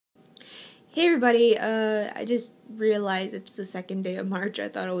Hey everybody, I just realized it's the second day of March. I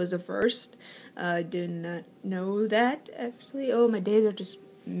thought it was the first. I did not know that, actually. Oh, my days are just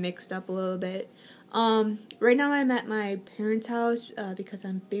mixed up a little bit. Right now I'm at my parents' house, because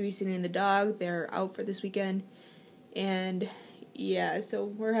I'm babysitting the dog. They're out for this weekend. And, yeah, so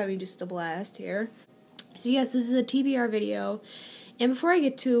we're having just a blast here. So yes, this is a TBR video. And before I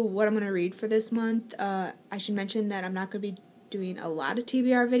get to what I'm going to read for this month, I should mention that I'm not going to be doing a lot of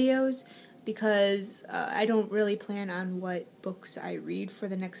TBR videos because I don't really plan on what books I read for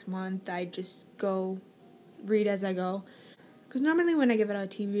the next month. I just go read as I go. Because normally when I give it a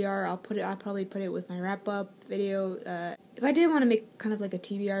TBR, I'll probably put it with my wrap up video. If I did want to make kind of like a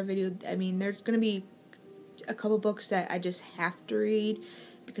TBR video, I mean, there's going to be a couple books that I just have to read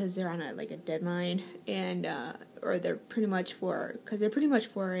because they're on a deadline, and or they're pretty much for a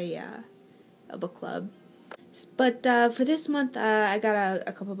book club. But for this month, I got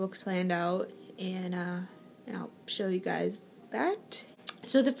a couple books planned out, and I'll show you guys that.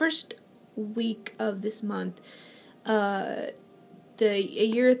 So the first week of this month, the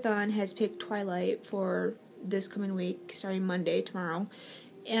Yearathon has picked Twilight for this coming week, starting Monday, tomorrow.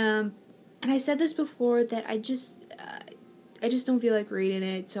 And I said this before that I just don't feel like reading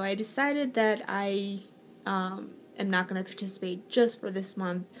it, so I decided that I am not going to participate just for this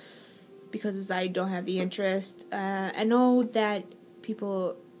month because I don't have the interest. I know that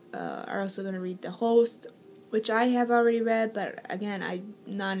people are also going to read The Host, which I have already read, but again, I'm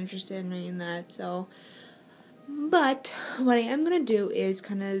not interested in reading that. So, but what I am going to do is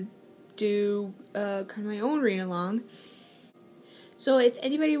kind of do my own read along. So if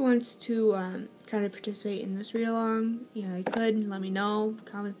anybody wants to kind of participate in this read along, they could let me know,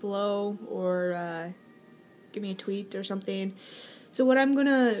 comment below, or give me a tweet or something. So what I'm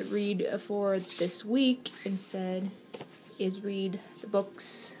gonna read for this week instead is read the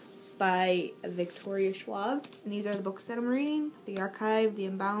books by Victoria Schwab, and these are the books that I'm reading: The Archive, The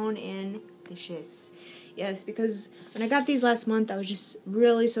Unbound, and Vicious. Yes, because when I got these last month, I was just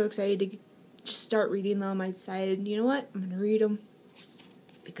really so excited to just start reading them. I decided, you know what, I'm gonna read them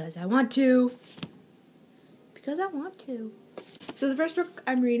because I want to. So the first book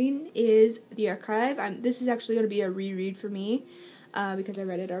I'm reading is The Archive. This is actually going to be a reread for me because I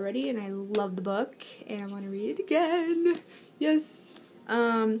read it already and I love the book and I want to read it again. Yes.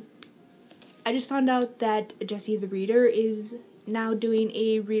 I just found out that Jessie the Reader is now doing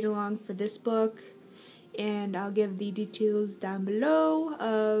a read-along for this book, and I'll give the details down below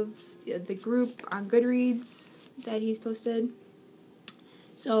of the group on Goodreads that he's posted.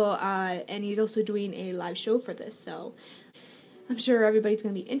 So, and he's also doing a live show for this, so I'm sure everybody's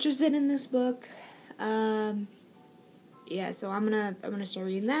gonna be interested in this book. Yeah, so I'm gonna start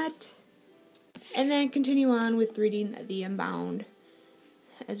reading that, and then continue on with reading The Unbound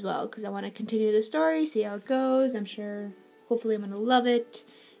as well, because I want to continue the story, see how it goes. Hopefully I'm gonna love it.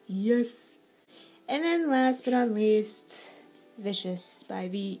 Yes. And then last but not least, Vicious by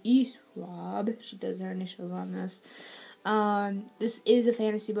V.E. Schwab. She does her initials on this. This is a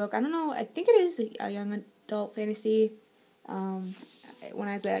fantasy book. I don't know, I think it is a young adult fantasy. When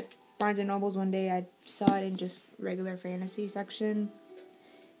I was at Barnes & Noble's one day, I saw it in just regular fantasy section,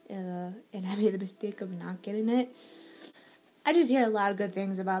 and I made the mistake of not getting it. I just hear a lot of good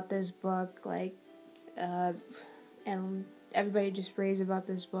things about this book, and everybody just raves about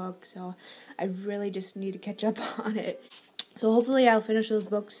this book, so I really just need to catch up on it. So hopefully I'll finish those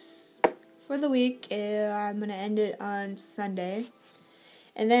books for the week. I'm going to end it on Sunday.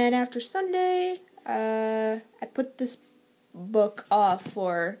 And then after Sunday, I put this book off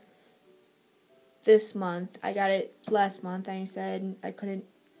for this month. I got it last month, and I said I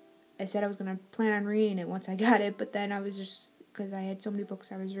was going to plan on reading it once I got it, but then I was just, because I had so many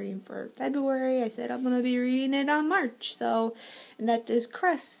books I was reading for February, I said I'm going to be reading it on March. So, and that is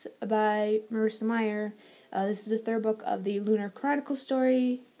Cress by Marissa Meyer. This is the third book of the Lunar Chronicle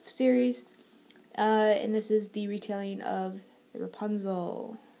story series, and this is the retelling of the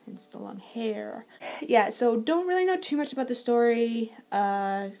Rapunzel and still on hair. Yeah, so don't really know too much about the story,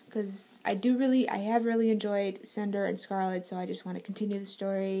 because I have really enjoyed Cinder and Scarlet, so I just want to continue the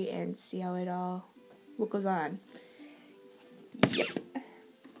story and see what goes on. Yep.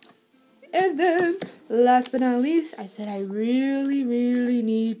 And then, last but not least, I said I really, really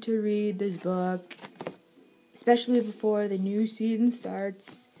need to read this book, especially before the new season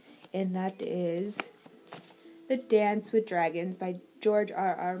starts, and that is The Dance with Dragons by George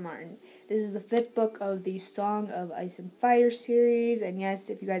R.R. Martin. This is the 5th book of the Song of Ice and Fire series, and yes,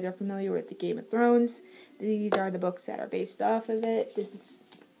 if you guys are familiar with the Game of Thrones, these are the books that are based off of it.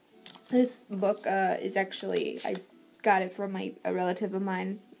 This book is actually, I got it from a relative of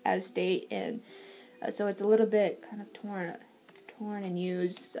mine out of state, and so it's a little bit kind of torn and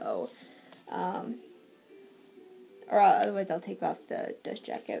used. So, or otherwise I'll take off the dust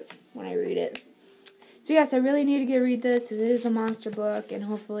jacket when I read it. So yes, I really need to read this. It is a monster book, and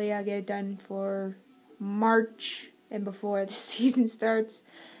hopefully I'll get it done for March and before the season starts.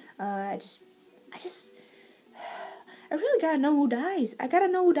 I really gotta know who dies. I gotta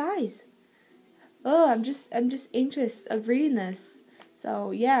know who dies. Oh, I'm just anxious of reading this.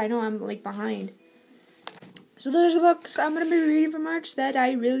 So yeah, I know I'm like behind. So those are the books I'm gonna be reading for March that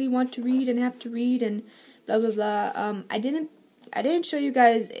I really want to read and have to read and blah blah blah. I didn't show you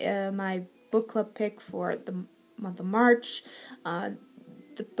guys my book club pick for the month of March.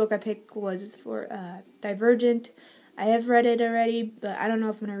 The book I picked was for Divergent. I have read it already, but I don't know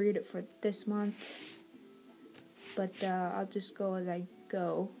if I'm gonna read it for this month. But I'll just go as I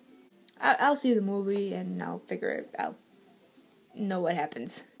go. I'll see the movie and I'll figure it out. Know what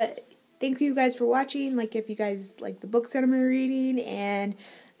happens. Thank you guys for watching. Like if you guys like the books that I'm reading, and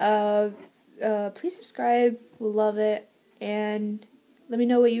please subscribe. We'll love it. And let me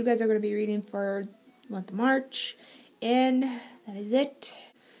know what you guys are going to be reading for the month of March. And that is it.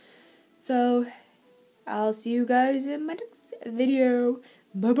 So I'll see you guys in my next video.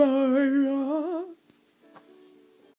 Bye bye.